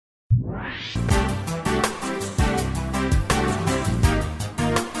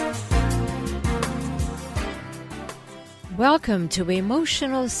Welcome to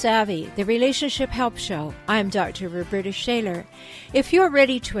Emotional Savvy, the Relationship Help Show. I'm Dr. Roberta Shaler. If you're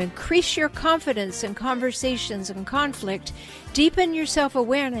ready to increase your confidence in conversations and conflict, deepen your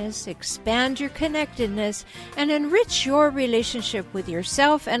self-awareness, expand your connectedness, and enrich your relationship with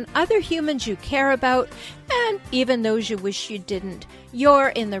yourself and other humans you care about, and even those you wish you didn't, you're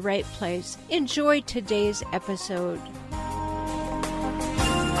in the right place. Enjoy today's episode.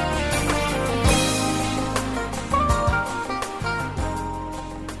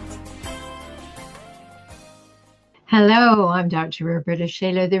 Hello, I'm Dr. Roberta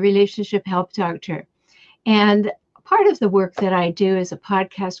Shaler, the Relationship Help Doctor. And part of the work that I do is a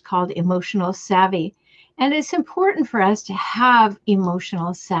podcast called Emotional Savvy. And it's important for us to have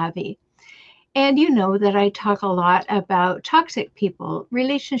emotional savvy. And you know that I talk a lot about toxic people,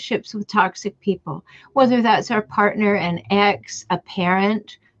 relationships with toxic people, whether that's our partner, an ex, a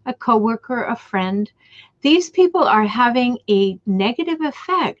parent, a coworker, a friend. These people are having a negative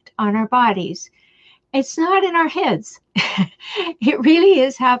effect on our bodies. It's not in our heads. It really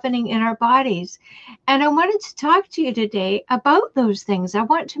is happening in our bodies. And I wanted to talk to you today about those things. I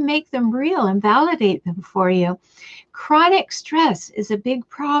want to make them real and validate them for you. Chronic stress is a big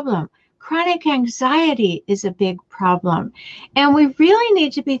problem. Chronic anxiety is a big problem. And we really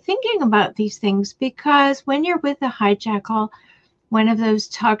need to be thinking about these things, because when you're with a hijackal, one of those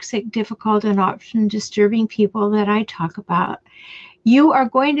toxic, difficult, and often disturbing people that I talk about, you are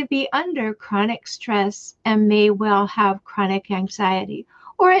going to be under chronic stress and may well have chronic anxiety,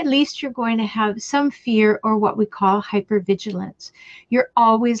 or at least you're going to have some fear or what we call hypervigilance. You're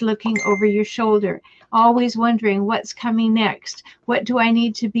always looking over your shoulder, always wondering what's coming next. What do I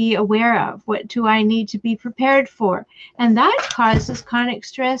need to be aware of? What do I need to be prepared for? And that causes chronic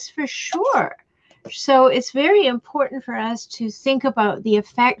stress for sure. So it's very important for us to think about the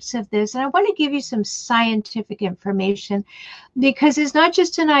effects of this. And I want to give you some scientific information, because it's not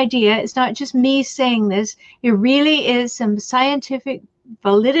just an idea. It's not just me saying this. It really is some scientific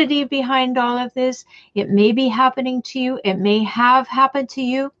validity behind all of this. It may be happening to you. It may have happened to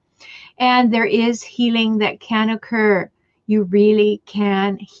you. And there is healing that can occur. You really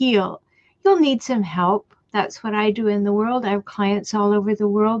can heal. You'll need some help. That's what I do in the world. I have clients all over the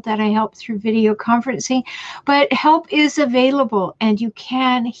world that I help through video conferencing, but help is available and you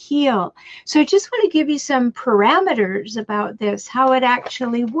can heal. So I just want to give you some parameters about this, how it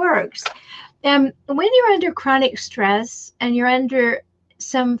actually works. When you're under chronic stress and you're under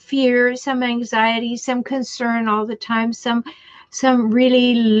some fear, some anxiety, some concern all the time, some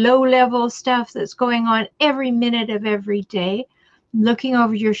really low-level stuff that's going on every minute of every day, looking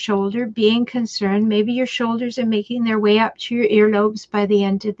over your shoulder, being concerned, maybe your shoulders are making their way up to your earlobes by the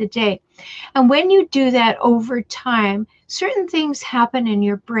end of the day. And when you do that over time, certain things happen in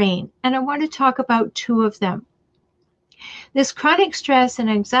your brain. And I want to talk about two of them. This chronic stress and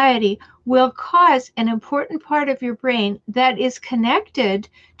anxiety will cause an important part of your brain that is connected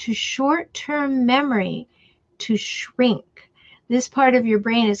to short-term memory to shrink. This part of your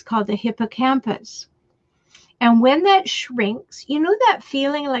brain is called the hippocampus. And when that shrinks, you know that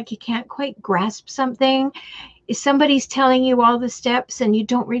feeling like you can't quite grasp something? If somebody's telling you all the steps and you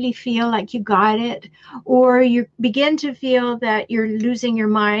don't really feel like you got it, or you begin to feel that you're losing your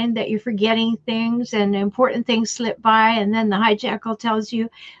mind, that you're forgetting things and important things slip by, and then the hijackal tells you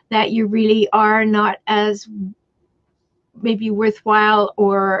that you really are not as maybe worthwhile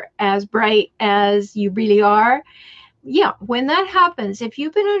or as bright as you really are. Yeah, when that happens, if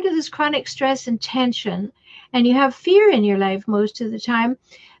you've been under this chronic stress and tension, and you have fear in your life most of the time,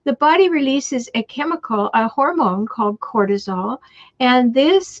 the body releases a chemical, a hormone called cortisol, and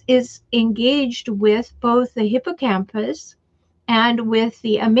this is engaged with both the hippocampus and with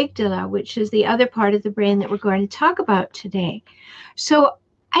the amygdala, which is the other part of the brain that we're going to talk about today. So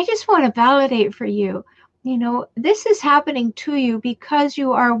I just want to validate for you, this is happening to you because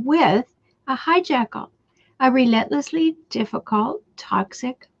you are with a hijackal, a relentlessly difficult,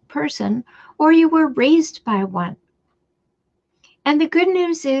 toxic person, or you were raised by one. And the good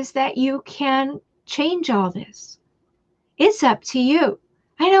news is that you can change all this. It's up to you.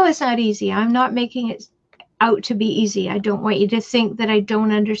 I know it's not easy. I'm not making it out to be easy. I don't want you to think that I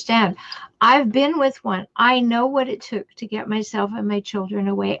don't understand. I've been with one. I know what it took to get myself and my children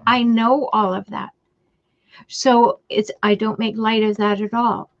away. I know all of that. So I don't make light of that at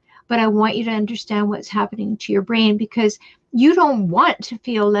all. But I want you to understand what's happening to your brain, because you don't want to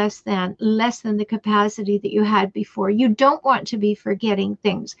feel less than the capacity that you had before. You don't want to be forgetting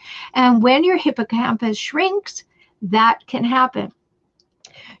things. And when your hippocampus shrinks, that can happen.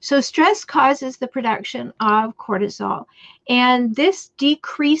 So stress causes the production of cortisol, and this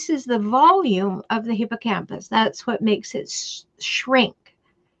decreases the volume of the hippocampus. That's what makes it shrink.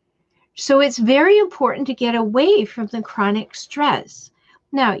 So it's very important to get away from the chronic stress.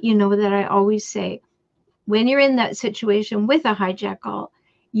 Now, you know that I always say, when you're in that situation with a hijackal,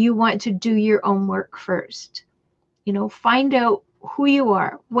 you want to do your own work first. You know, find out who you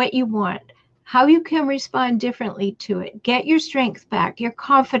are, what you want, how you can respond differently to it. Get your strength back, your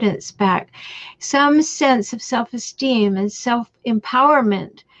confidence back, some sense of self-esteem and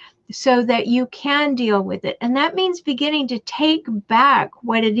self-empowerment so that you can deal with it. And that means beginning to take back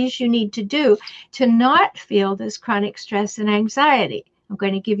what it is you need to do to not feel this chronic stress and anxiety. I'm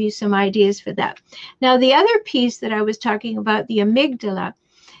going to give you some ideas for that. Now, the other piece that I was talking about, the amygdala,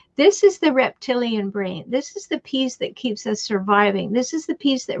 this is the reptilian brain. This is the piece that keeps us surviving. This is the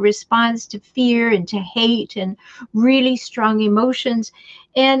piece that responds to fear and to hate and really strong emotions.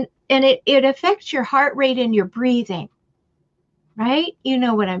 And it affects your heart rate and your breathing, right? You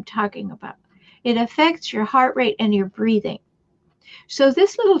know what I'm talking about. It affects your heart rate and your breathing. So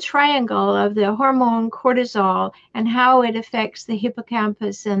this little triangle of the hormone cortisol and how it affects the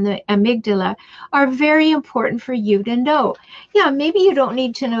hippocampus and the amygdala are very important for you to know. Yeah, maybe you don't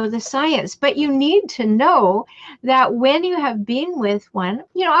need to know the science, but you need to know that when you have been with one,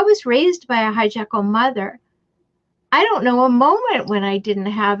 you know, I was raised by a hijackal mother. I don't know a moment when I didn't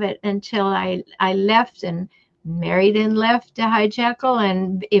have it until I left and married and left a hijackal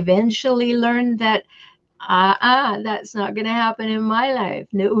and eventually learned that that's not going to happen in my life.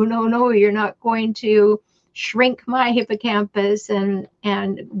 No, you're not going to shrink my hippocampus and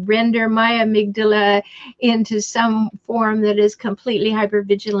render my amygdala into some form that is completely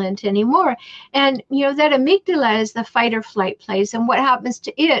hypervigilant anymore. And you know that amygdala is the fight or flight place, and what happens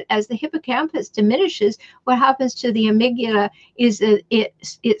to it as the hippocampus diminishes, what happens to the amygdala is that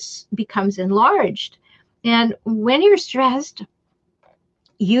it becomes enlarged. And when you're stressed,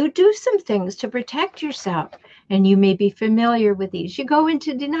 you do some things to protect yourself, and you may be familiar with these. You go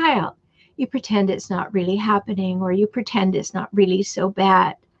into denial. You pretend it's not really happening, or you pretend it's not really so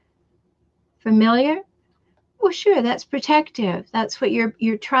bad. Familiar? Well, sure, that's protective. That's what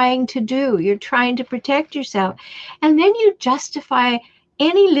you're trying to do. You're trying to protect yourself. And then you justify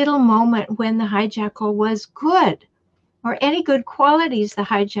any little moment when the hijackal was good, or any good qualities the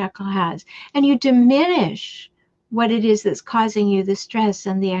hijackal has, and you diminish what it is that's causing you the stress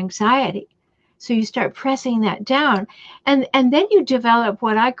and the anxiety. So you start pressing that down, and then you develop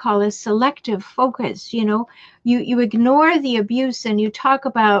what I call a selective focus. You know, you ignore the abuse and you talk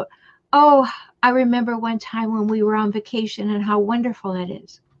about, oh, I remember one time when we were on vacation and how wonderful it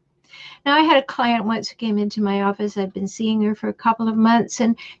is. Now, I had a client once who came into my office. I'd been seeing her for a couple of months,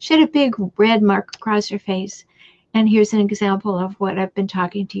 and she had a big red mark across her face. And here's an example of what I've been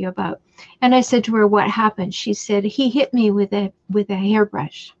talking to you about. And I said to her, what happened? She said, he hit me with a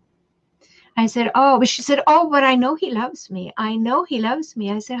hairbrush. I said, oh, but she said, oh, but I know he loves me. I know he loves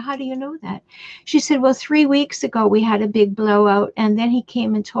me. I said, how do you know that? She said, well, 3 weeks ago, we had a big blowout, and then he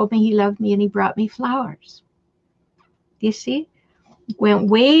came and told me he loved me, and he brought me flowers. You see? Went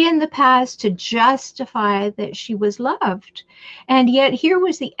way in the past to justify that she was loved. And yet here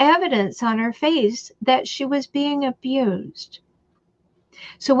was the evidence on her face that she was being abused.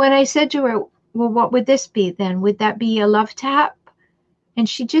 So when I said to her, well, what would this be then? Would that be a love tap? And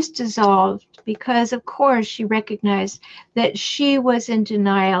she just dissolved, because of course she recognized that she was in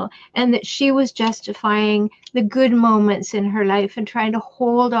denial and that she was justifying the good moments in her life and trying to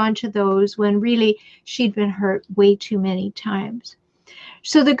hold on to those when really she'd been hurt way too many times.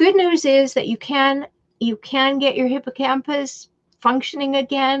 So the good news is that you can get your hippocampus functioning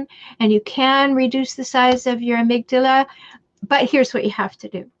again, and you can reduce the size of your amygdala. But here's what you have to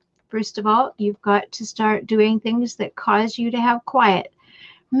do. First of all, you've got to start doing things that cause you to have quiet.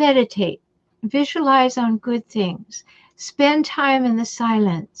 Meditate, visualize on good things, spend time in the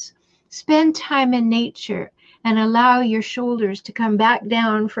silence, spend time in nature, and allow your shoulders to come back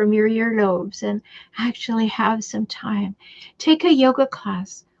down from your earlobes and actually have some time. Take a yoga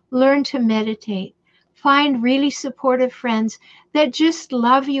class, learn to meditate, find really supportive friends that just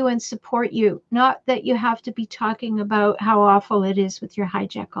love you and support you. Not that you have to be talking about how awful it is with your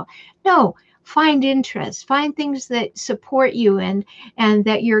hijackal. No, find interest, find things that support you and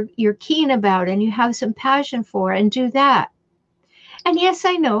that you're keen about and you have some passion for, and do that. And yes,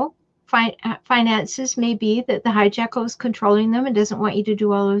 I know finances may be that the hijackal is controlling them and doesn't want you to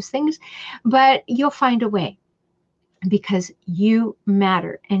do all those things, but you'll find a way, because you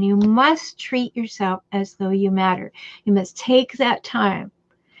matter, and you must treat yourself as though you matter. You must take that time.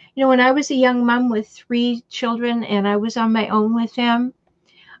 You know, when I was a young mom with 3 children and I was on my own with them,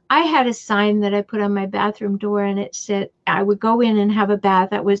 I had a sign that I put on my bathroom door, and it said I would go in and have a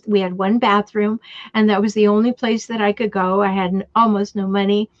bath. We had one bathroom, and that was the only place that I could go. I had almost no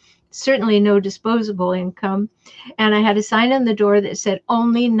money, certainly no disposable income. And I had a sign on the door that said,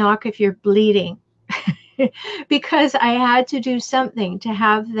 only knock if you're bleeding, because I had to do something to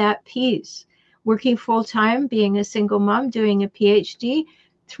have that peace. Working full time, being a single mom, doing a PhD,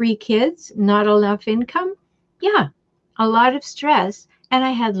 3 kids, not enough income. Yeah, a lot of stress. And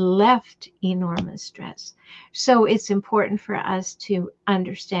I had left enormous stress. So it's important for us to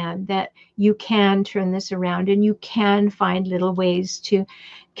understand that you can turn this around, and you can find little ways to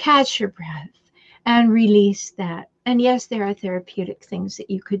catch your breath and release that. And yes, there are therapeutic things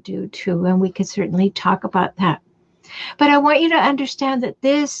that you could do too, and we could certainly talk about that. But I want you to understand that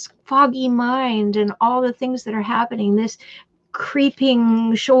this foggy mind and all the things that are happening, this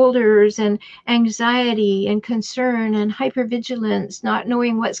creeping shoulders and anxiety and concern and hypervigilance, not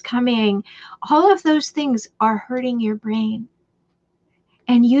knowing what's coming, all of those things are hurting your brain.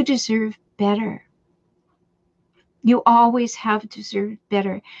 And you deserve better. You always have deserved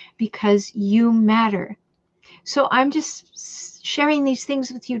better, because you matter. So I'm just sharing these things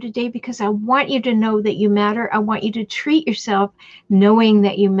with you today because I want you to know that you matter. I want you to treat yourself knowing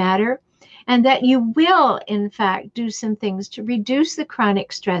that you matter, and that you will, in fact, do some things to reduce the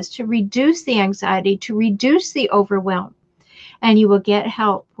chronic stress, to reduce the anxiety, to reduce the overwhelm. And you will get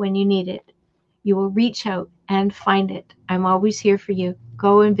help when you need it. You will reach out and find it. I'm always here for you.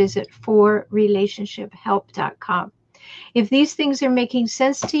 Go and visit forrelationshiphelp.com. If these things are making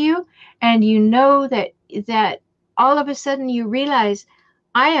sense to you, and you know that all of a sudden you realize,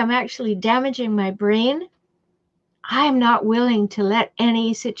 I am actually damaging my brain, I am not willing to let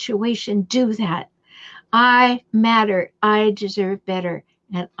any situation do that. I matter. I deserve better.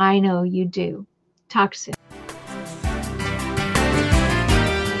 And I know you do. Talk soon.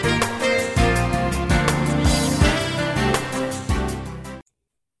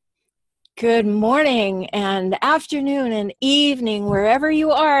 Good morning and afternoon and evening, wherever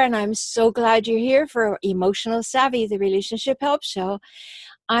you are. And I'm so glad you're here for Emotional Savvy, the Relationship Help Show.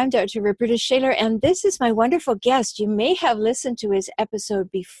 I'm Dr. Roberta Shaler, and this is my wonderful guest. You may have listened to his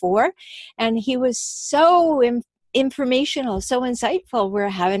episode before, and he was so informational, so insightful. We're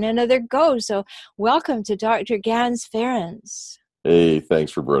having another go. So welcome to Dr. Gans Ferens. Hey,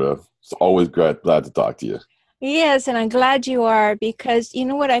 thanks, Roberta. It's always glad to talk to you. Yes, and I'm glad you are, because you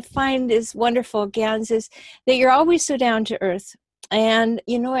know what I find is wonderful, Gans, is that you're always so down to earth. And,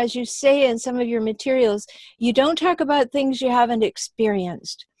 you know, as you say in some of your materials, you don't talk about things you haven't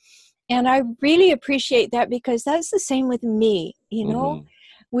experienced. And I really appreciate that, because that's the same with me. You know,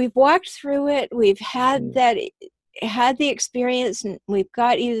 we've walked through it. We've had had the experience, and we've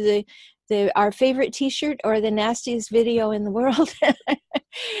got either our favorite t-shirt or the nastiest video in the world.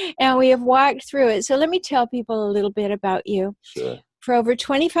 And we have walked through it. So let me tell people a little bit about you. Sure. For over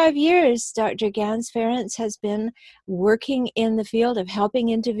 25 years, Dr. Gans Ferens has been working in the field of helping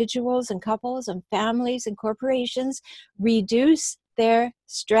individuals and couples and families and corporations reduce their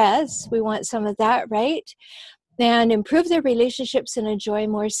stress. We want some of that, right? And improve their relationships and enjoy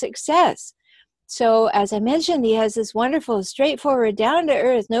more success. So as I mentioned, he has this wonderful, straightforward,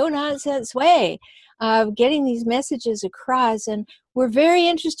 down-to-earth, no-nonsense way of getting these messages across. And we're very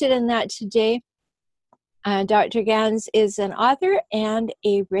interested in that today. Dr. Gans is an author and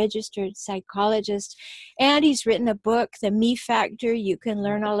a registered psychologist, and he's written a book, The Me Factor. You can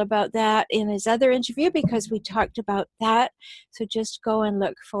learn all about that in his other interview, because we talked about that. So just go and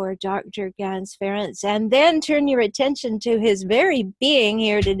look for Dr. Gans Ferens, and then turn your attention to his very being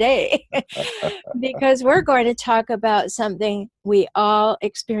here today, because we're going to talk about something we all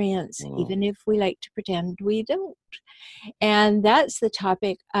experience, even if we like to pretend we don't. And that's the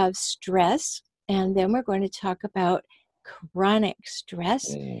topic of stress. And then we're going to talk about chronic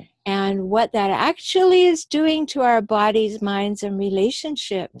stress and what that actually is doing to our bodies, minds, and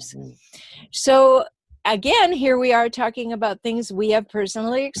relationships. So again, here we are talking about things we have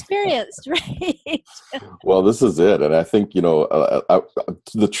personally experienced, right? Well, this is it. And I think, you know,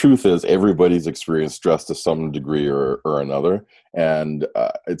 the truth is everybody's experienced stress to some degree or another. And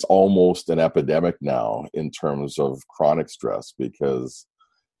it's almost an epidemic now in terms of chronic stress, because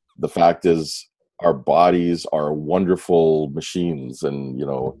the fact is, our bodies are wonderful machines, and you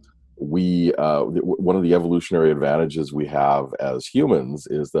know, one of the evolutionary advantages we have as humans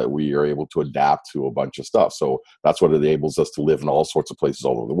is that we are able to adapt to a bunch of stuff. So that's what enables us to live in all sorts of places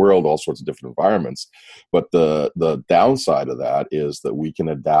all over the world, all sorts of different environments. But the downside of that is that we can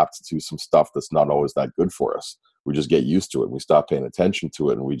adapt to some stuff that's not always that good for us. We just get used to it. We stop paying attention to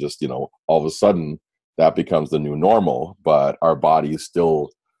it, and we just, you know, all of a sudden that becomes the new normal. But our bodies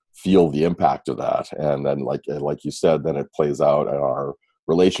still feel the impact of that. And then like you said, then it plays out in our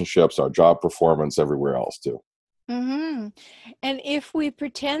relationships, our job performance, everywhere else too. Mm-hmm. And if we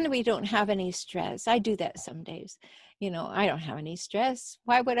pretend we don't have any stress, I do that some days. I don't have any stress.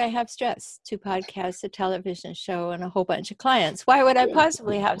 Why would I have stress? 2 podcasts, a television show, and a whole bunch of clients. Why would I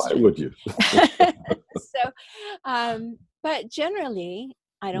possibly have stress? Why would you? But generally,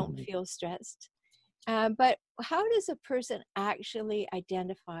 I don't feel stressed. But how does a person actually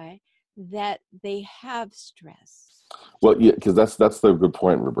identify that they have stress? Well, yeah, because that's the good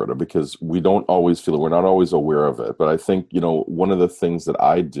point, Roberta, because we don't always feel it. We're not always aware of it. But I think, one of the things that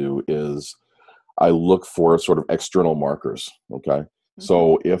I do is I look for sort of external markers. Okay. Mm-hmm.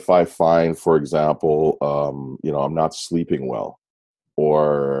 So if I find, for example, I'm not sleeping well,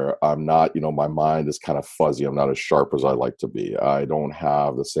 or I'm not, my mind is kind of fuzzy. I'm not as sharp as I like to be. I don't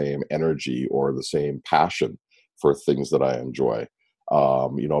have the same energy or the same passion for things that I enjoy.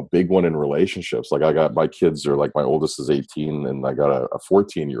 A big one in relationships. Like I got my kids are like, my oldest is 18 and I got a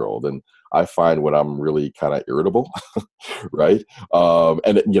 14-year-old, and I find when I'm really kind of irritable, right?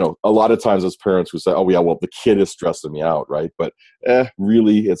 And a lot of times as parents we say, oh yeah, well the kid is stressing me out, right? But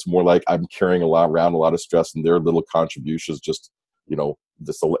really it's more like I'm carrying around a lot of stress, and their little contributions just,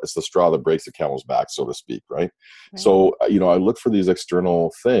 it's the straw that breaks the camel's back, so to speak, right? So, I look for these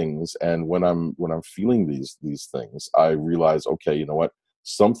external things, and when I'm feeling these things, I realize, okay, you know what?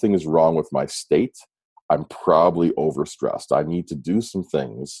 Something is wrong with my state. I'm probably overstressed. I need to do some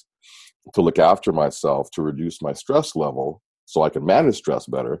things to look after myself, to reduce my stress level so I can manage stress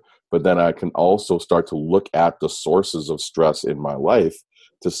better. But then I can also start to look at the sources of stress in my life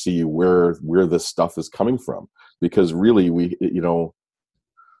to see where this stuff is coming from. Because really,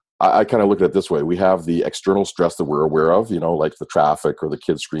 I kind of look at it this way. We have the external stress that we're aware of, like the traffic or the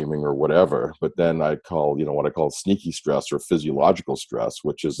kids screaming or whatever. But then I call, what I call sneaky stress or physiological stress,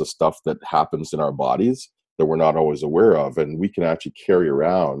 which is the stuff that happens in our bodies that we're not always aware of. And we can actually carry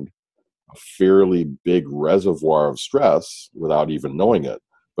around a fairly big reservoir of stress without even knowing it.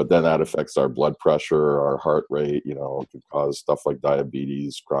 But then that affects our blood pressure, our heart rate, it can cause stuff like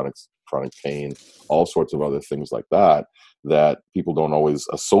diabetes, chronic pain, all sorts of other things like that people don't always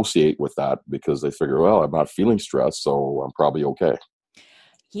associate with that, because they figure, well, I'm not feeling stressed, so I'm probably okay.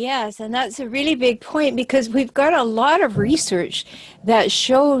 Yes, and that's a really big point, because we've got a lot of research that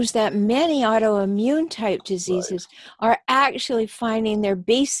shows that many autoimmune type diseases are actually finding their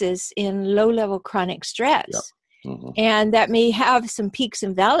basis in low-level chronic stress. Yep. Mm-hmm. And that may have some peaks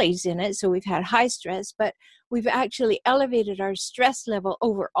and valleys in it. So we've had high stress, but we've actually elevated our stress level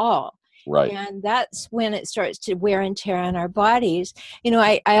overall. Right. And that's when it starts to wear and tear on our bodies.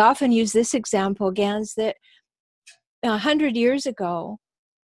 I often use this example, Gans, that 100 years ago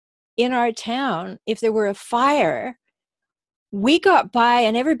in our town, if there were a fire, we got by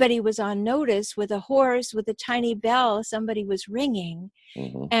and everybody was on notice with a horse with a tiny bell, somebody was ringing.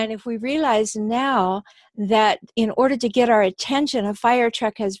 Mm-hmm. And if we realize now that in order to get our attention, a fire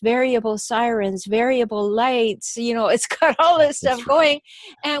truck has variable sirens, variable lights, it's got all this stuff going,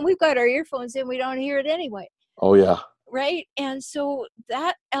 and we've got our earphones in, we don't hear it anyway. Oh yeah. Right? And so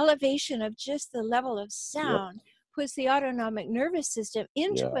that elevation of just the level of sound puts the autonomic nervous system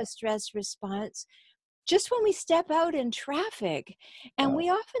into a stress response just when we step out in traffic. And we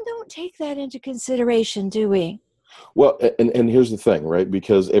often don't take that into consideration, do we? Well, and here's the thing, right?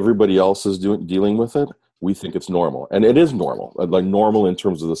 Because everybody else is dealing with it, we think it's normal. And it is normal, like normal in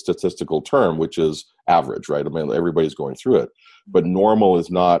terms of the statistical term, which is average, right? I mean, everybody's going through it. But normal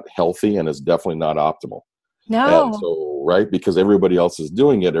is not healthy, and it's definitely not optimal. No. And so, right, because everybody else is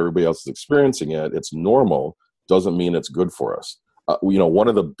doing it, everybody else is experiencing it, it's normal, doesn't mean it's good for us. One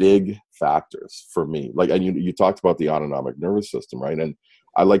of the big factors for me, like, and you talked about the autonomic nervous system, right? And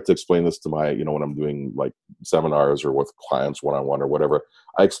I like to explain this to my, when I'm doing like seminars or with clients one-on-one or whatever,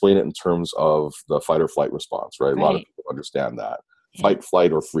 I explain it in terms of the fight or flight response, right? A lot of people understand that. Fight,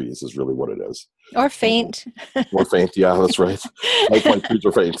 flight, or freeze is really what it is. Or faint. Or faint, yeah, that's right. Fight, flight, freeze,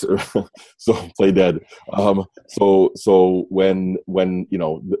 or faint. So play dead. So when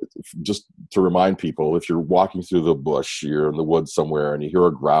just to remind people, if you're walking through the bush, you're in the woods somewhere, and you hear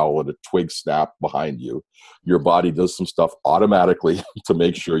a growl and a twig snap behind you, your body does some stuff automatically to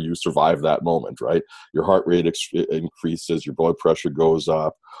make sure you survive that moment, right? Your heart rate increases, your blood pressure goes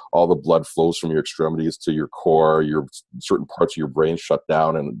up, all the blood flows from your extremities to your core, your certain parts of your brain shut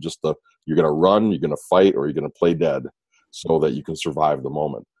down, and just you're going to run, you're going to fight, or you're going to play dead so that you can survive the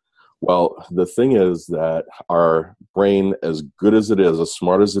moment. Well, the thing is that our brain, as good as it is, as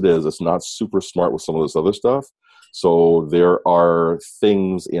smart as it is, it's not super smart with some of this other stuff. So there are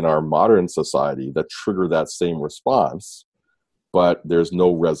things in our modern society that trigger that same response but there's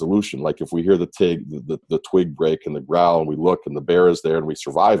no resolution. Like if we hear the twig break and the growl, and we look and the bear is there and we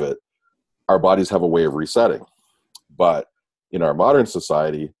survive it, our bodies have a way of resetting. But in our modern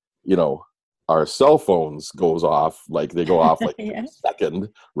society, you know, our cell phones goes off, like they go off like Yeah. a second,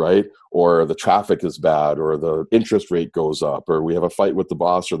 right? Or the traffic is bad, or the interest rate goes up, or we have a fight with the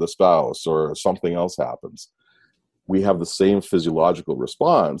boss or the spouse, or something else happens. We have the same physiological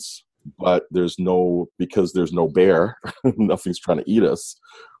response, but because there's no bear, nothing's trying to eat us.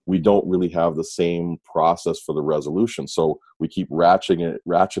 We don't really have the same process for the resolution. So we keep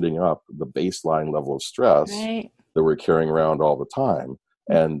ratcheting up the baseline level of stress Right. that we're carrying around all the time.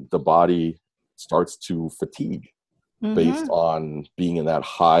 And the body starts to fatigue based on being in that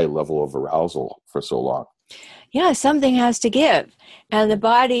high level of arousal for so long. Yeah, something has to give. And the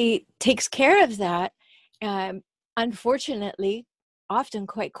body takes care of that, unfortunately, often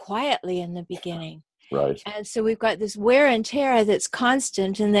quite quietly in the beginning. Right. And so we've got this wear and tear that's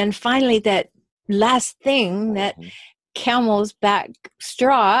constant. And then finally, that last thing, that camel's back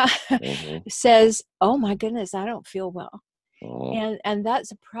straw, says, oh my goodness, I don't feel well. And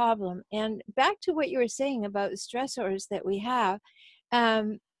that's a problem. And back to what you were saying about stressors that we have,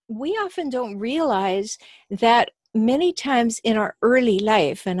 we often don't realize that many times in our early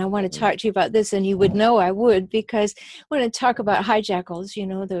life, and I want to talk to you about this, and you would know I would, because I want to talk about hijackals, you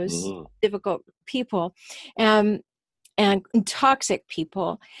know, those difficult people and toxic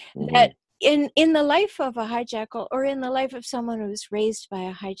people, that in the life of a hijackal, or in the life of someone who was raised by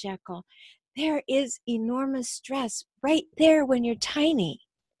a hijackal, there is enormous stress right there when you're tiny.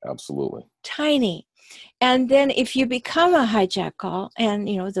 Absolutely. Tiny. And then if you become a hijackal, and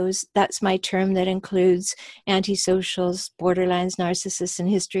you know, that's my term that includes antisocials, borderlines, narcissists, and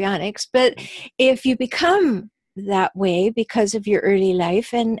histrionics. But if you become that way because of your early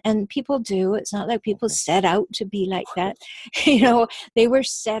life, and people do, it's not like people set out to be like that. You know, they were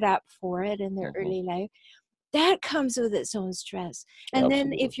set up for it in their early life. That comes with its own stress. And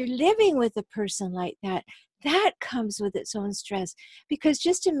Absolutely. then if you're living with a person like that, that comes with its own stress. Because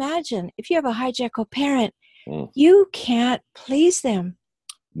just imagine, if you have a hijackal parent, you can't please them.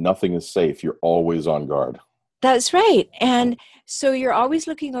 Nothing is safe. You're always on guard. That's right. And so you're always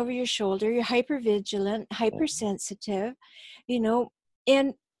looking over your shoulder. You're hypervigilant, hypersensitive, you know,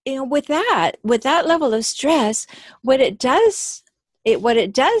 and you know, with that level of stress, what it does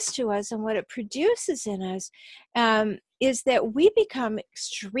to us, and what it produces in us, is that we become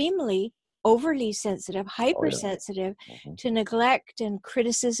extremely overly sensitive, hypersensitive to neglect and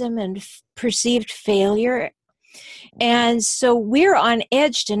criticism and perceived failure. And so we're on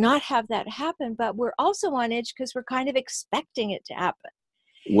edge to not have that happen, but we're also on edge because we're kind of expecting it to happen.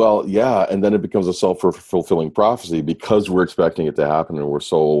 Well, yeah, and then it becomes a self-fulfilling prophecy, because we're expecting it to happen and we're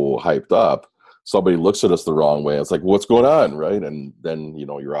so hyped up. Somebody looks at us the wrong way. It's like, what's going on, right? And then, you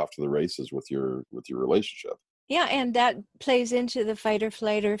know, you're off to the races with your relationship. Yeah, and that plays into the fight or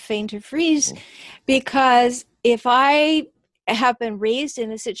flight or faint or freeze, because if I have been raised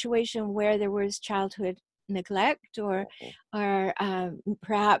in a situation where there was childhood neglect, or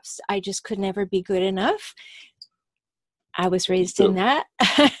perhaps I just could never be good enough, I was raised in that,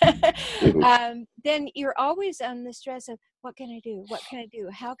 then you're always on the stress of, what can I do? What can I do?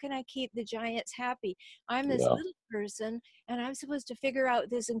 How can I keep the giants happy? I'm this little person, and I'm supposed to figure out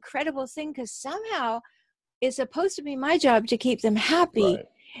this incredible thing, because somehow it's supposed to be my job to keep them happy. Right.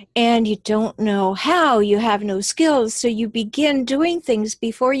 And you don't know how, you have no skills. So you begin doing things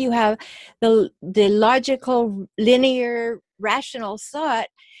before you have the logical, linear, rational thought.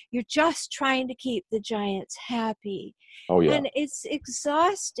 You're just trying to keep the giants happy. Oh, yeah. And it's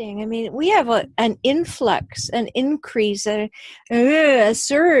exhausting. I mean, we have an influx, an increase, a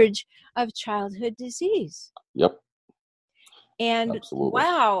surge of childhood disease. Yep. And Absolutely.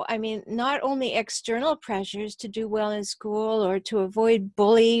 wow, I mean, not only external pressures to do well in school or to avoid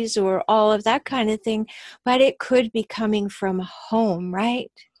bullies or all of that kind of thing, but it could be coming from home,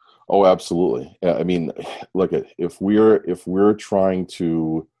 right? Oh, absolutely. I mean, look, if we're trying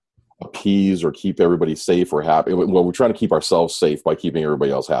to appease or keep everybody safe or happy, well, we're trying to keep ourselves safe by keeping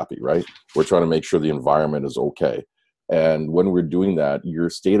everybody else happy, right? We're trying to make sure the environment is okay. And when we're doing that, your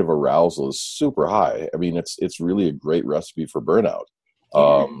state of arousal is super high. I mean, it's really a great recipe for burnout.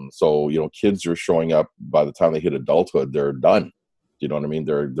 Yeah. So, you know, kids are showing up, by the time they hit adulthood, they're done. You know what I mean?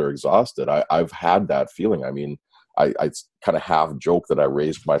 They're exhausted. I've had that feeling. I mean, I kind of half joke that I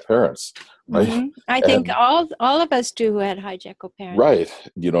raised my parents, right? Mm-hmm. I think all of us do at hijackal parents.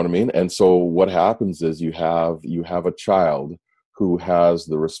 Right. You know what I mean? And so what happens is you have a child who has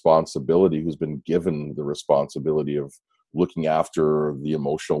the responsibility, who's been given the responsibility of looking after the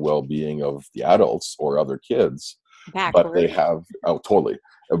emotional well-being of the adults or other kids. but they Backward. have, oh, totally.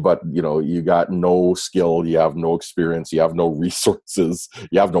 But, you got no skill, you have no experience, you have no resources,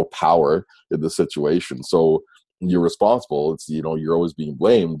 you have no power in the situation. So you're responsible. It's, you're always being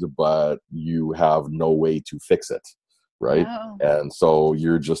blamed, but you have no way to fix it. Right. Wow. And so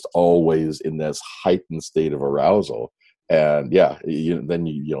you're just always in this heightened state of arousal. And yeah, then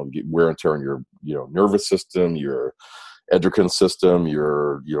you get wear and tear on your, nervous system, your endocrine system,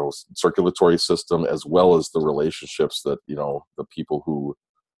 your, circulatory system, as well as the relationships that, the people who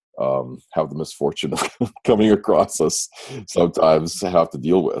have the misfortune of coming across us sometimes have to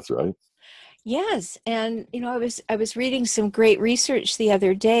deal with, right? Yes, and I was reading some great research the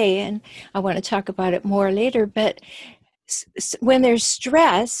other day, and I want to talk about it more later. But when there's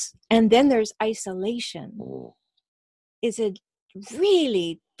stress and then there's isolation, is a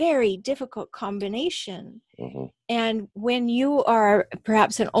really very difficult combination. Mm-hmm. And when you are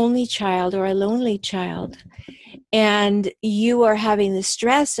perhaps an only child or a lonely child, and you are having the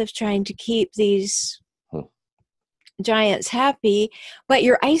stress of trying to keep these giants happy, but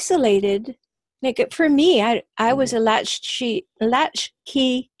you're isolated. Like for me, I was a latchkey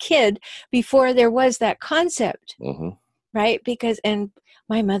kid before there was that concept, right? And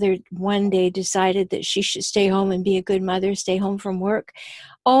my mother one day decided that she should stay home and be a good mother, stay home from work.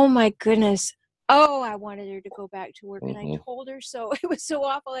 Oh my goodness. Oh, I wanted her to go back to work, and I told her so. It was so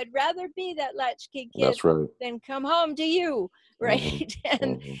awful. I'd rather be that latchkey kid That's right. than come home to you, right?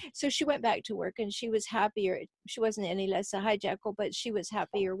 And so she went back to work, and she was happier. She wasn't any less a hijackal, but she was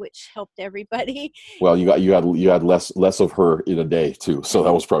happier, which helped everybody. Well, you had less of her in a day too, so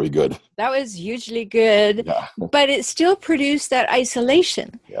that was probably good. That was hugely good, Yeah. But it still produced that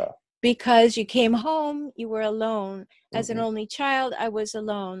isolation. Yeah. Because you came home, you were alone. As an only child, I was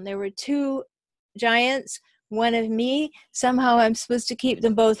alone. There were two giants, one of me. Somehow I'm supposed to keep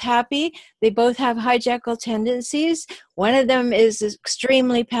them both happy. They both have hijackal tendencies. One of them is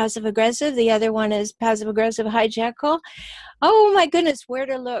extremely passive aggressive. The other one is passive aggressive hijackal. Oh my goodness, where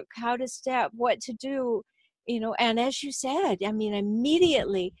to look, how to step, what to do, and as you said, I mean,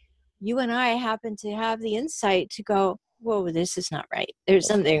 immediately you and I happen to have the insight to go, whoa, this is not right. There's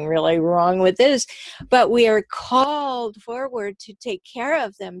something really wrong with this. But we are called forward to take care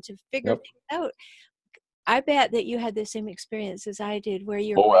of them, to figure things out. I bet that you had the same experience as I did, where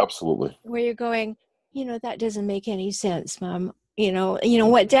you're absolutely. Where you're going, that doesn't make any sense, Mom.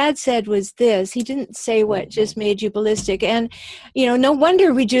 What Dad said was this. He didn't say what just made you ballistic. And, no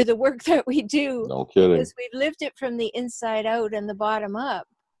wonder we do the work that we do. No kidding. Because we've lived it from the inside out and the bottom up.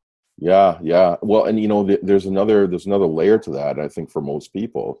 Yeah. Well, and there's another layer to that. I think for most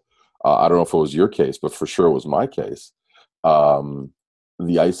people, I don't know if it was your case, but for sure it was my case.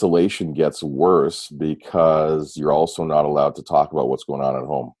 The isolation gets worse because you're also not allowed to talk about what's going on at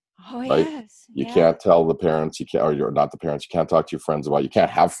home. Oh, right? Yes. You can't tell the parents, or you're not the parents, you can't talk to your friends about, you can't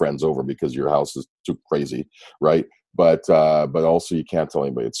have friends over because your house is too crazy, right? But also you can't tell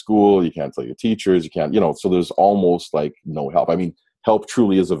anybody at school, you can't tell your teachers, you can't, so there's almost like no help. I mean, help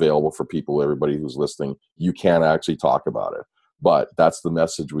truly is available for people, everybody who's listening. You can actually talk about it. But that's the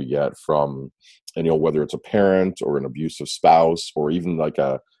message we get from, whether it's a parent or an abusive spouse, or even like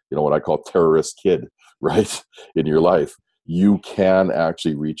a, what I call terrorist kid, right, in your life. You can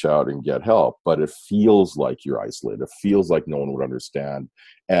actually reach out and get help, but it feels like you're isolated. It feels like no one would understand.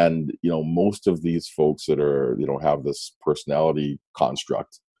 And, most of these folks that are, have this personality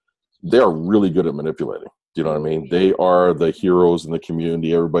construct, they are really good at manipulating. Do you know what I mean? They are the heroes in the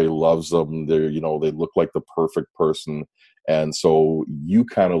community. Everybody loves them. They're, they look like the perfect person. And so you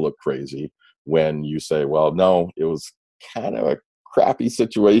kind of look crazy when you say, well, no, it was kind of a crappy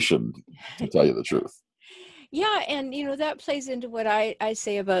situation, to tell you the truth. Yeah, and that plays into what I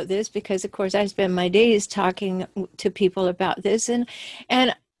say about this, because of course I spend my days talking to people about this, and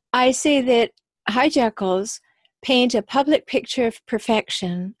I say that hijackals paint a public picture of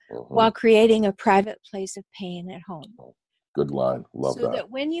perfection while creating a private place of pain at home. Good line. Love that. So that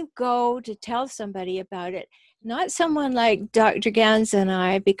when you go to tell somebody about it, not someone like Dr. Gans and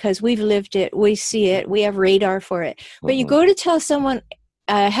I, because we've lived it, we see it, we have radar for it, but you go to tell someone,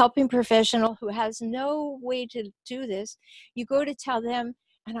 a helping professional who has no way to do this, you go to tell them.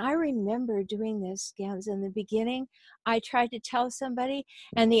 And I remember doing this, Gans, in the beginning. I tried to tell somebody,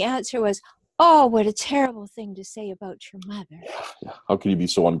 and the answer was, oh, what a terrible thing to say about your mother. Yeah. How could you be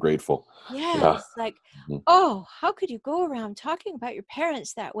so ungrateful? Yes, like, oh, how could you go around talking about your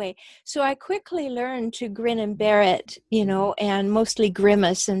parents that way? So I quickly learned to grin and bear it, and mostly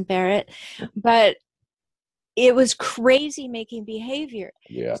grimace and bear it. But it was crazy making behavior.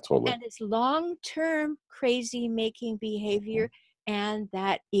 Yeah, totally. And it's long-term crazy making behavior, and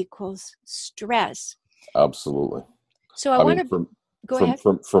that equals stress. Absolutely. So I I want mean, to go ahead.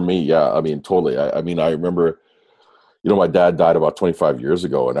 for me, yeah. I mean, totally. I mean, I remember, my dad died about 25 years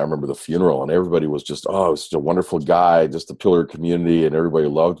ago, and I remember the funeral, and everybody was just, oh, such a wonderful guy, just a pillar of community, and everybody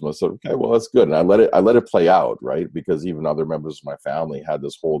loved him. I said, okay, well, that's good. And I let it play out, right? Because even other members of my family had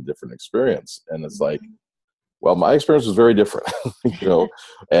this whole different experience. And it's like, well, my experience was very different,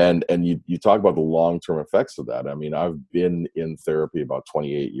 and you talk about the long-term effects of that. I mean, I've been in therapy about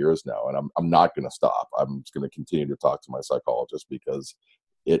 28 years now, and I'm not going to stop. I'm just going to continue to talk to my psychologist because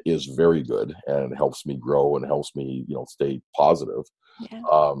it is very good and it helps me grow and helps me, stay positive. Yeah.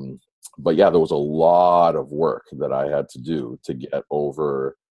 But yeah, there was a lot of work that I had to do to get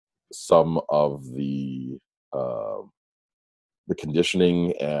over some of uh, the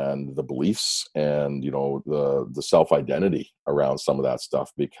conditioning and the beliefs and the self-identity around some of that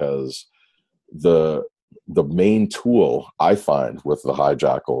stuff, because the main tool I find with the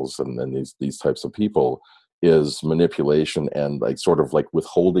hijackals and these types of people is manipulation and like sort of like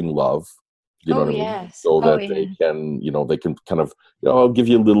withholding love. You know Oh, what I mean? yes. So Oh, that yeah. they can kind of, I'll give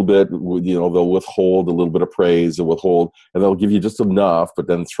you a little bit, they'll withhold a little bit of praise and withhold, and they'll give you just enough, but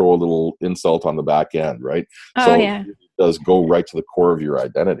then throw a little insult on the back end, right? Oh, So yeah. it does go right to the core of your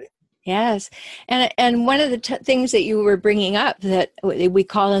identity. Yes. And one of the things that you were bringing up that we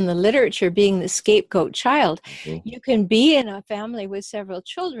call in the literature being the scapegoat child, Mm-hmm. you can be in a family with several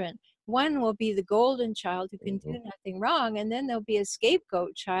children. One will be the golden child who can do nothing wrong, and then there'll be a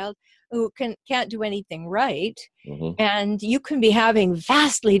scapegoat child who can't do anything right. Mm-hmm. And you can be having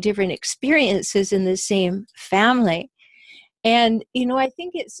vastly different experiences in the same family. And, I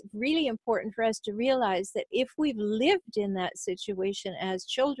think it's really important for us to realize that if we've lived in that situation as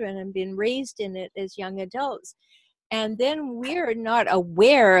children and been raised in it as young adults, and then we're not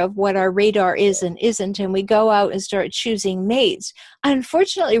aware of what our radar is and isn't, and we go out and start choosing mates,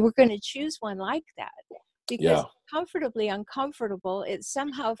 unfortunately, we're going to choose one like that because comfortably uncomfortable, it's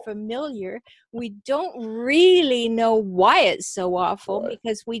somehow familiar. We don't really know why it's so awful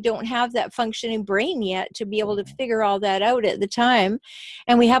because we don't have that functioning brain yet to be able to figure all that out at the time,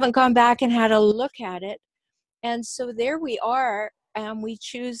 and we haven't gone back and had a look at it. And so there we are, and we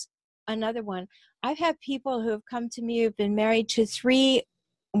choose another one. I've had people who have come to me who've been married to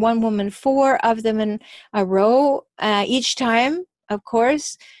one woman, 4 of them in a row. Each time, of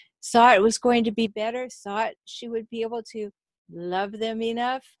course, thought it was going to be better, thought she would be able to love them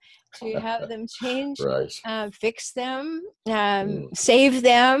enough to have them change, fix them, save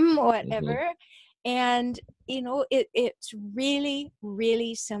them, whatever. And it's really,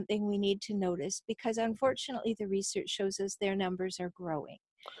 really something we need to notice, because unfortunately the research shows us their numbers are growing.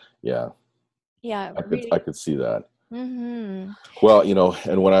 Yeah. Really. I could see that. Mm-hmm. Well,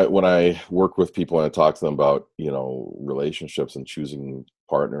 and when I work with people and I talk to them about, relationships and choosing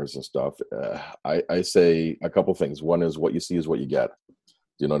partners and stuff, I say a couple things. One is what you see is what you get. Do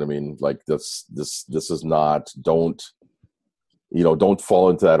you know what I mean? Like this is not, don't fall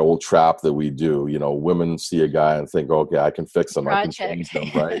into that old trap that we do. Women see a guy and think, okay, I can fix him. I can change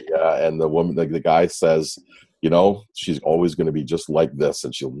them. Right. Yeah. And the woman, the guy says, she's always going to be just like this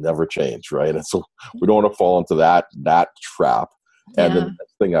and she'll never change. Right. And so we don't want to fall into that trap. And then the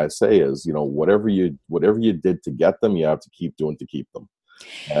next thing I say is, whatever you did to get them, you have to keep doing to keep them.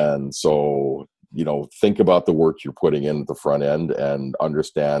 And so, think about the work you're putting in at the front end and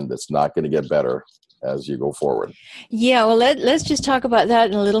understand it's not going to get better as you go forward. Yeah, well, let's just talk about that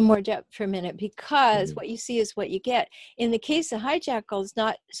in a little more depth for a minute, because what you see is what you get. In the case of hijackals,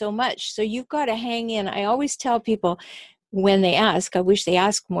 not so much. So you've got to hang in. I always tell people when they ask, I wish they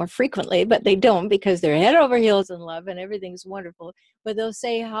ask more frequently, but they don't, because they're head over heels in love and everything's wonderful. But they'll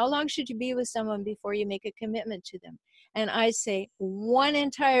say, how long should you be with someone before you make a commitment to them? And I say, 1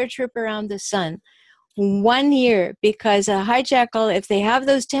 entire trip around the sun. 1 year, because a hijackal, if they have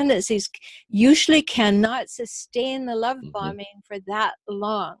those tendencies, usually cannot sustain the love bombing for that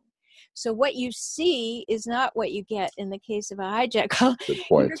long. So what you see is not what you get in the case of a hijackal.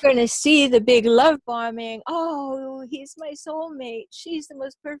 You're going to see the big love bombing. Oh, he's my soulmate. She's the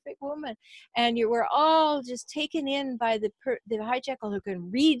most perfect woman. And we're all just taken in by the hijackal, who can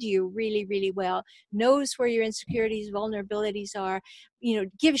read you really, really well, knows where your insecurities, vulnerabilities are,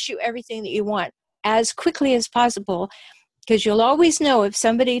 gives you everything that you want as quickly as possible, because you'll always know if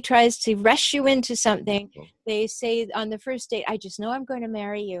somebody tries to rush you into something. They say on the first date, I just know I'm going to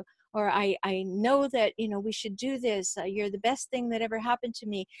marry you, or I know that we should do this, you're the best thing that ever happened to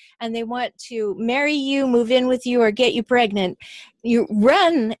me, and they want to marry you, move in with you, or get you pregnant. You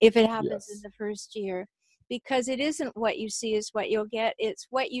run if it happens in the first year, because it isn't what you see is what you'll get. It's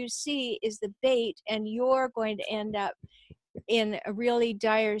what you see is the bait, and you're going to end up in really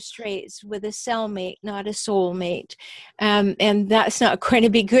dire straits with a cellmate, not a soulmate. And that's not going to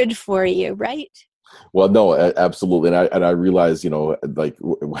be good for you, right? Well, no, absolutely. And I realize, like,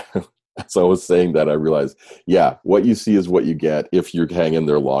 as I was saying that, I realized, yeah, what you see is what you get if you hang in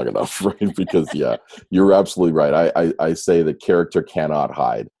there long enough, right? Because, yeah, you're absolutely right. I say that character cannot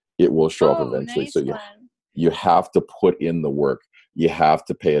hide. It will show up eventually. Nice So one. you have to put in the work. You have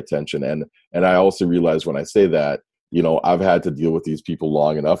to pay attention. And I also realize when I say that, I've had to deal with these people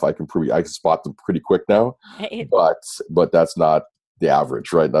long enough. I can spot them pretty quick now, Right. but that's not the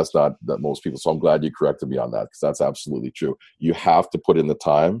average, right? That's not that most people. So I'm glad you corrected me on that, because that's absolutely true. You have to put in the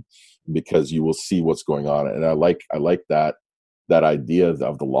time, because you will see what's going on. And I like that idea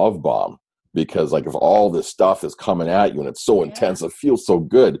of the love bomb, because like if all this stuff is coming at you and it's so intense, it feels so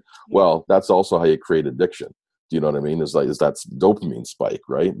good. Well, that's also how you create addiction. Do you know what I mean? Is that's dopamine spike,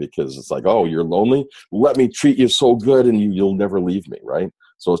 right? Because it's like, oh, you're lonely, let me treat you so good and you'll never leave me, right?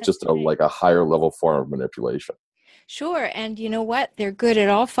 So it's just like a higher level form of manipulation. Sure. And you know what? They're good at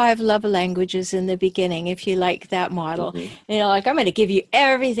all 5 love languages in the beginning, if you like that model. Mm-hmm. Like, I'm going to give you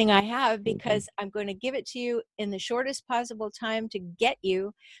everything I have, because I'm going to give it to you in the shortest possible time to get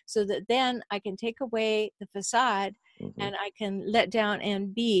you, so that then I can take away the facade and I can let down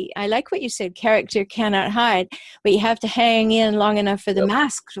and be. I like what you said, character cannot hide, but you have to hang in long enough for the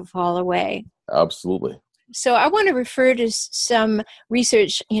mask to fall away. Absolutely. So I want to refer to some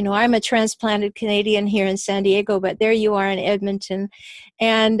research. I'm a transplanted Canadian here in San Diego, but there you are in Edmonton.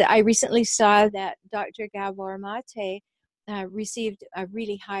 And I recently saw that Dr. Gabor Mate received a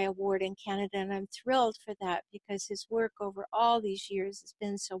really high award in Canada. And I'm thrilled for that, because his work over all these years has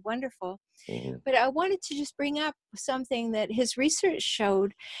been so wonderful. But I wanted to just bring up something that his research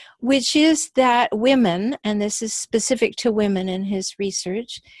showed, which is that women, and this is specific to women in his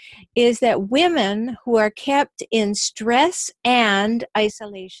research, is that women who are kept in stress and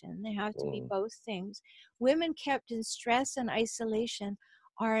isolation, they have to be both things, women kept in stress and isolation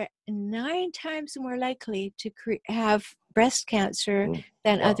are 9 times more likely to have breast cancer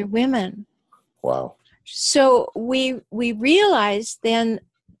than other women. Wow. So we realize then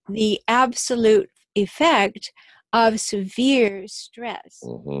the absolute effect of severe stress.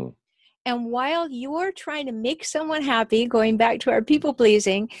 And while you're trying to make someone happy, going back to our people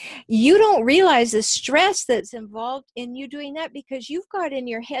pleasing, you don't realize the stress that's involved in you doing that, because you've got in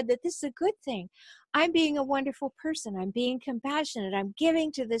your head that this is a good thing. I'm being a wonderful person. I'm being compassionate. I'm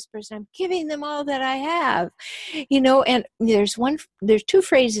giving to this person. I'm giving them all that I have. And there's 2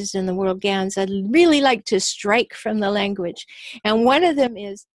 phrases in the world, Gans, I'd really like to strike from the language. And one of them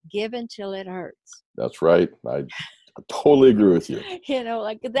is give until it hurts. That's right. I totally agree with you.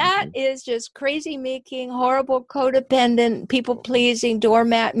 Like that is just crazy making, horrible, codependent, people pleasing,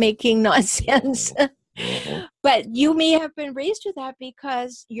 doormat making nonsense. But you may have been raised with that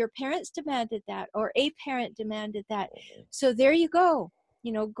because your parents demanded that, or a parent demanded that. So there you go,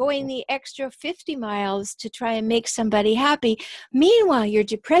 going the extra 50 miles to try and make somebody happy. Meanwhile, you're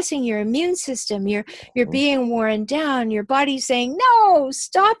depressing your immune system. You're being worn down. Your body's saying, no,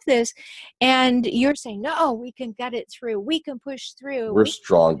 stop this. And you're saying, no, we can get it through. We can push through. We're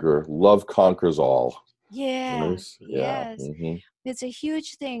stronger. Love conquers all. Yes. Yes. It's a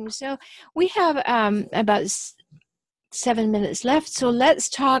huge thing. So we have about 7 minutes left. So let's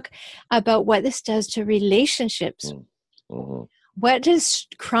talk about what this does to relationships. What does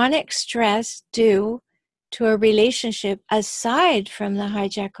chronic stress do to a relationship aside from the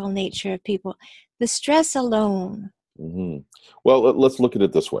hijackal nature of people? The stress alone. Well, let's look at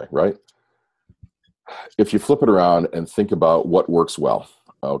it this way, right? If you flip it around and think about what works well,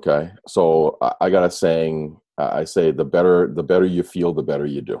 okay? So I got a saying, I say the better you feel, the better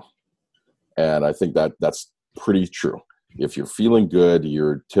you do. And I think that's pretty true. If you're feeling good,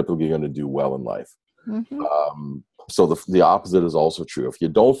 you're typically going to do well in life. So the opposite is also true. If you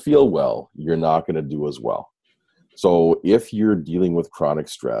don't feel well, you're not going to do as well. So if you're dealing with chronic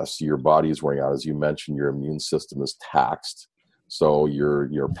stress, your body is wearing out. As you mentioned, your immune system is taxed. So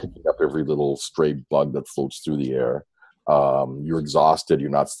you're picking up every little stray bug that floats through the air. You're exhausted. You're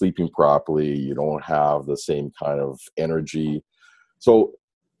not sleeping properly. You don't have the same kind of energy. So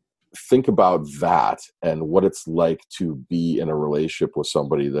think about that and what it's like to be in a relationship with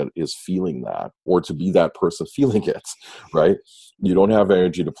somebody that is feeling that, or to be that person feeling it, right? You don't have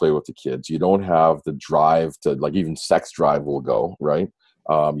energy to play with the kids. You don't have the drive to, like, even sex drive will go, right?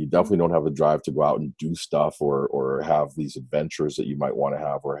 You definitely don't have the drive to go out and do stuff or have these adventures that you might want to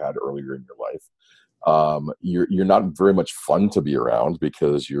have or had earlier in your life. You're not very much fun to be around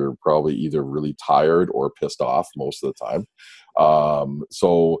because you're probably either really tired or pissed off most of the time.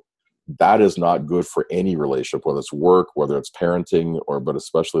 So that is not good for any relationship, whether it's work, whether it's parenting, but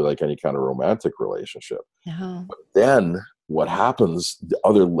especially like any kind of romantic relationship. Uh-huh. But then what happens, the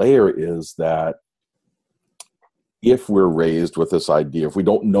other layer is that if we're raised with this idea, if we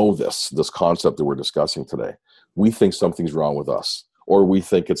don't know this concept that we're discussing today, we think something's wrong with us, or we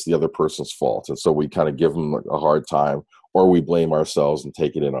think it's the other person's fault. And so we kind of give them a hard time, or we blame ourselves and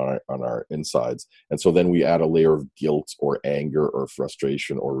take it in on our insides. And so then we add a layer of guilt or anger or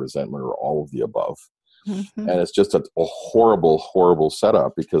frustration or resentment or all of the above. Mm-hmm. And it's just a horrible, horrible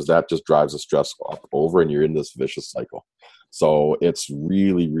setup, because that just drives the stress up over and you're in this vicious cycle. So it's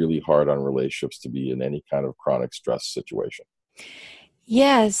really, really hard on relationships to be in any kind of chronic stress situation.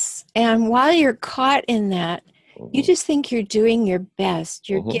 Yes. And while you're caught in that, you just think you're doing your best.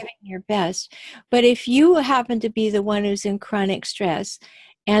 You're giving your best. But if you happen to be the one who's in chronic stress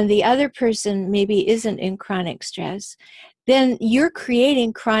and the other person maybe isn't in chronic stress, then you're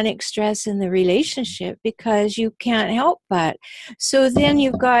creating chronic stress in the relationship because you can't help but. So then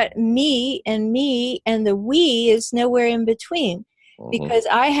you've got me, and the we is nowhere in between, because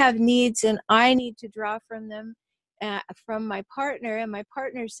I have needs and I need to draw from them, from my partner, and my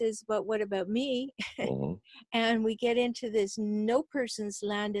partner says, but what about me? And we get into this no person's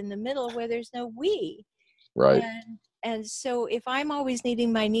land in the middle where there's no we. Right. And so if I'm always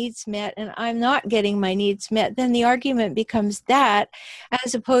needing my needs met and I'm not getting my needs met, then the argument becomes that,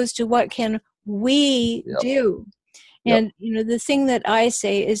 as opposed to what can we do? And, the thing that I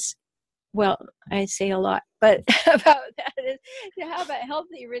say is, well, I say a lot, but about that is, to have a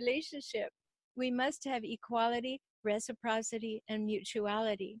healthy relationship, we must have equality, reciprocity, and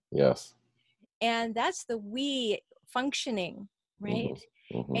mutuality. Yes. And that's the we functioning, right?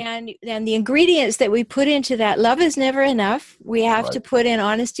 And the ingredients that we put into that, love is never enough. We have to put in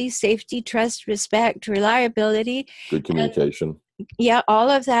honesty, safety, trust, respect, reliability. Good communication. And, all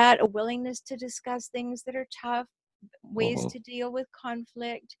of that, a willingness to discuss things that are tough, ways to deal with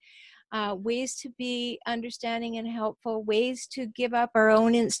conflict, ways to be understanding and helpful, ways to give up our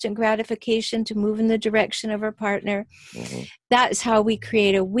own instant gratification to move in the direction of our partner. That's how we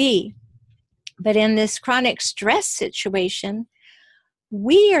create a we. But in this chronic stress situation,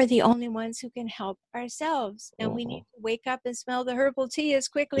 we are the only ones who can help ourselves. And we need to wake up and smell the herbal tea as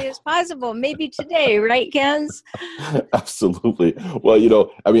quickly as possible. Maybe today, right, Kenz? Absolutely. Well,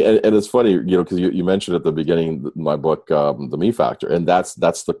 I mean, and it's funny, because you mentioned at the beginning my book, The Me Factor, and that's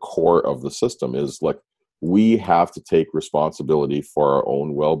the core of the system is, like, we have to take responsibility for our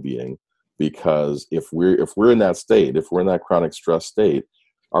own well-being, because if we're in that state, if we're in that chronic stress state,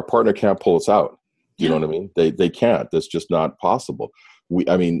 our partner can't pull us out. You know what I mean? They can't. That's just not possible.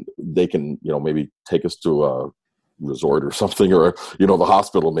 They can, maybe take us to a resort or something, or, the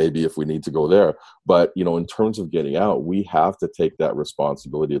hospital maybe if we need to go there. But, in terms of getting out, we have to take that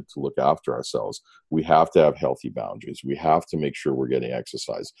responsibility to look after ourselves. We have to have healthy boundaries. We have to make sure we're getting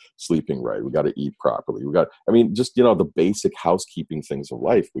exercise, sleeping right. We got to eat properly. Just, the basic housekeeping things of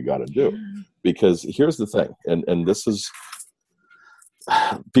life we got to do. Because here's the thing, and this is,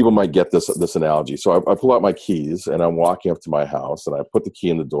 people might get this analogy. So I pull out my keys and I'm walking up to my house and I put the key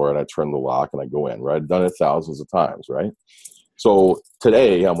in the door and I turn the lock and I go in, right? I've done it thousands of times, right? So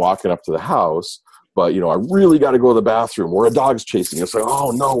today I'm walking up to the house, but I really got to go to the bathroom, or a dog's chasing me. It's like, oh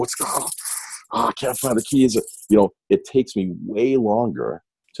no, what's going on? Oh, I can't find the keys. It takes me way longer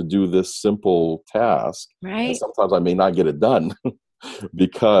to do this simple task. Right. And sometimes I may not get it done.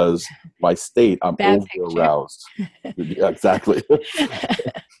 Because my state, I'm over-aroused. Yeah, exactly.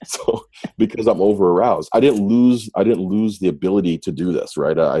 So because I'm over-aroused, I didn't lose the ability to do this,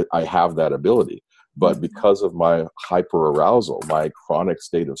 right? I have that ability, but because of my hyper-arousal, my chronic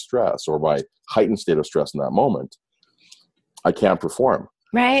state of stress, or my heightened state of stress in that moment, I can't perform.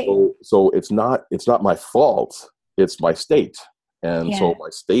 Right. So it's not my fault. It's my state, and so my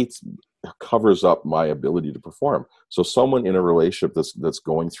state covers up my ability to perform. So someone in a relationship that's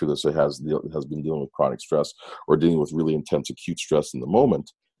going through this, that has been dealing with chronic stress or dealing with really intense acute stress in the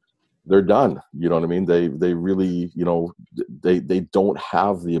moment, they're done. You know what I mean? They really, they don't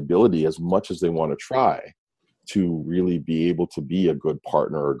have the ability, as much as they want to try, to really be able to be a good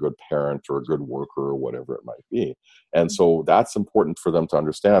partner or a good parent or a good worker or whatever it might be. And so that's important for them to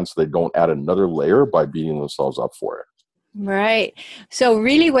understand, so they don't add another layer by beating themselves up for it. Right. So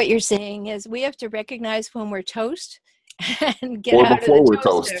really what you're saying is we have to recognize when we're toast and get out of the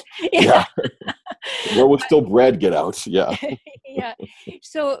toaster. Yeah. Or we're still bread, get out. Yeah. Yeah.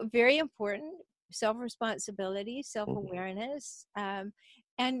 So very important, self-responsibility, self-awareness.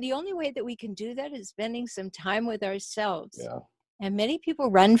 And the only way that we can do that is spending some time with ourselves. Yeah. And many people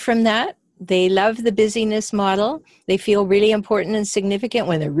run from that. they love the busyness model. They feel really important and significant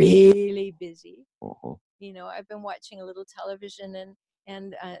when they're really busy. Uh-huh. You know, I've been watching a little television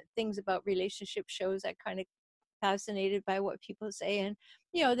and things about relationship shows. I kind of fascinated by what people say, and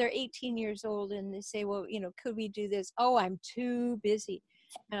you know, they're 18 years old and they say, well, you know, could we do this? Oh, I'm too busy.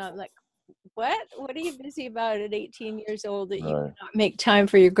 And I'm like, what are you busy about at 18 years old that you Right. cannot make time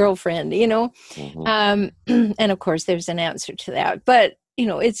for your girlfriend, you know? And of course there's an answer to that, but you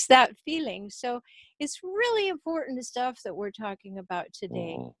know, it's that feeling. So it's really important, the stuff that we're talking about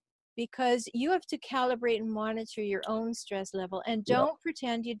today, because you have to calibrate and monitor your own stress level, and don't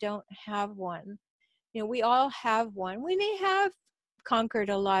pretend you don't have one. You know, we all have one. We may have conquered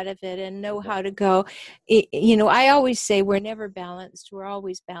a lot of it and know how to go. You know, I always say we're never balanced. We're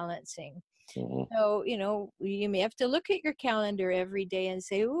always balancing. So, you know, you may have to look at your calendar every day and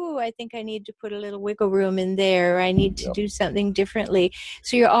say, oh, I think I need to put a little wiggle room in there, or I need to do something differently.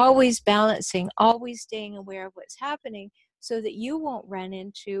 So you're always balancing, always staying aware of what's happening, so that you won't run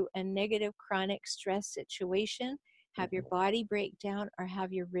into a negative chronic stress situation, have your body break down, or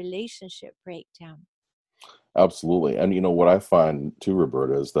have your relationship break down. Absolutely. And, you know, what I find too,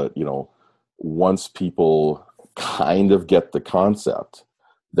 Roberta, is that, you know, once people kind of get the concept,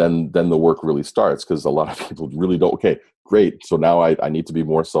 then the work really starts, because a lot of people really don't. Okay, great. So now I need to be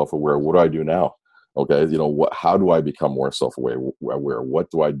more self-aware. What do I do now? Okay, you know, how do I become more self-aware? What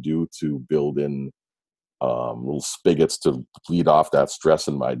do I do to build in little spigots to bleed off that stress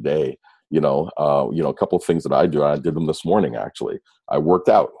in my day? You know, a couple of things that I do. I did them this morning, actually. I worked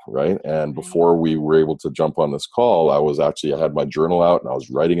out, right? And before we were able to jump on this call, I had my journal out and I was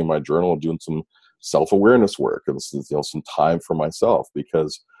writing in my journal, doing some self-awareness work and, you know, some time for myself,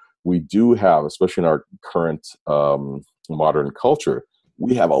 because we do have, especially in our current modern culture,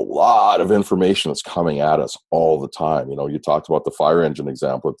 we have a lot of information that's coming at us all the time. You know, you talked about the fire engine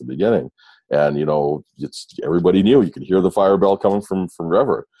example at the beginning, and, you know, everybody knew you could hear the fire bell coming from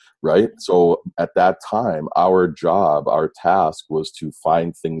forever, right? So at that time, our job, our task was to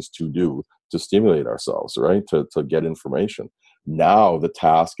find things to do to stimulate ourselves, right? To get information. Now the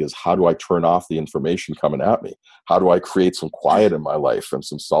task is, how do I turn off the information coming at me? How do I create some quiet in my life and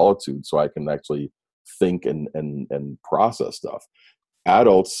some solitude so I can actually think and process stuff?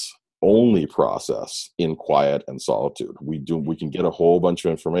 Adults only process in quiet and solitude. We can get a whole bunch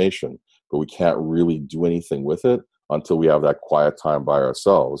of information, but we can't really do anything with it until we have that quiet time by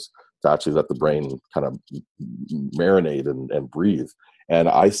ourselves to actually let the brain kind of marinate and breathe. And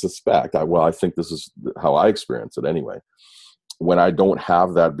I suspect, I think this is how I experience it anyway. When I don't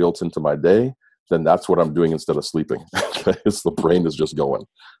have that built into my day, then that's what I'm doing instead of sleeping. Because the brain is just going,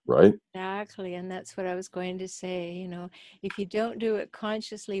 right? Exactly. And that's what I was going to say. You know, if you don't do it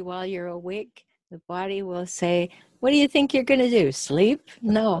consciously while you're awake, the body will say, what do you think you're going to do? Sleep?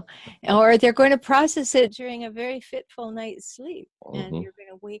 No. Or they're going to process it during a very fitful night's sleep. And you're going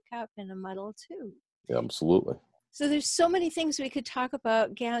to wake up in a muddle too. Yeah, absolutely. So there's so many things we could talk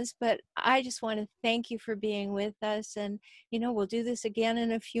about, Gans, but I just want to thank you for being with us. And, you know, we'll do this again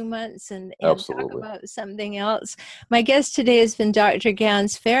in a few months and talk about something else. My guest today has been Dr.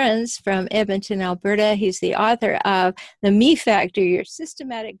 Gans Ferens from Edmonton, Alberta. He's the author of The Me Factor, Your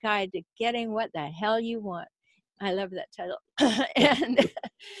Systematic Guide to Getting What the Hell You Want. I love that title.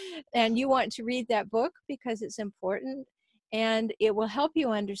 And you want to read that book because it's important. And it will help you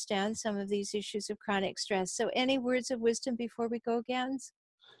understand some of these issues of chronic stress. So any words of wisdom before we go, Gans?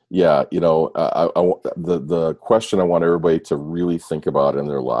 Yeah, you know, the question I want everybody to really think about in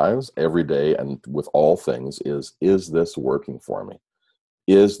their lives every day and with all things is this working for me?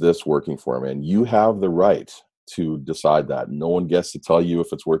 Is this working for me? And you have the right to decide that. No one gets to tell you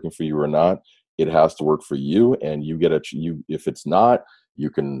if it's working for you or not. It has to work for you, and you get if it's not, you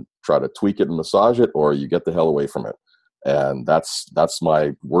can try to tweak it and massage it, or you get the hell away from it. And that's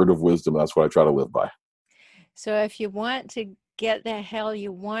my word of wisdom. That's what I try to live by. So if you want to get the hell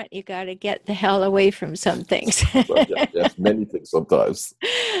you want, you got to get the hell away from some things. Yes, many things sometimes.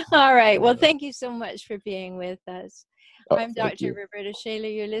 All right. Well, thank you so much for being with us. I'm Dr. Roberta Shaler.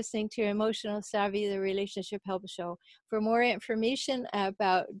 You're listening to Emotional Savvy, the Relationship Help Show. For more information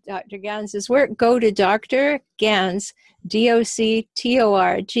about Dr. Gans's work, go to Dr. Gans,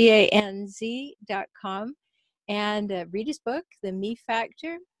 DoctorGanz.com. And read his book, The Me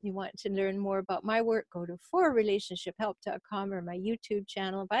Factor. You want to learn more about my work, go to forrelationshiphelp.com or my YouTube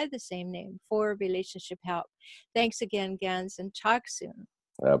channel by the same name, For Relationship Help. Thanks again, Gans, and talk soon.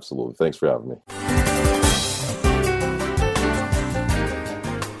 Absolutely. Thanks for having me.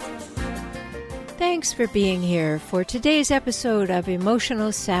 Thanks for being here for today's episode of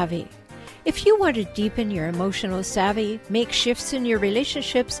Emotional Savvy. If you want to deepen your emotional savvy, make shifts in your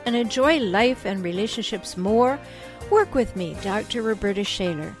relationships, and enjoy life and relationships more, work with me, Dr. Roberta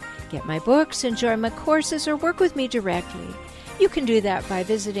Shaler. Get my books, enjoy my courses, or work with me directly. You can do that by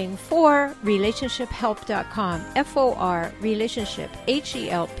visiting forrelationshiphelp.com, F-O-R, relationship,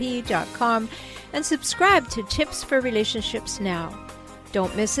 H-E-L-P.com, and subscribe to Tips for Relationships now.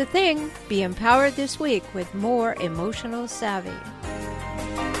 Don't miss a thing. Be empowered this week with more emotional savvy.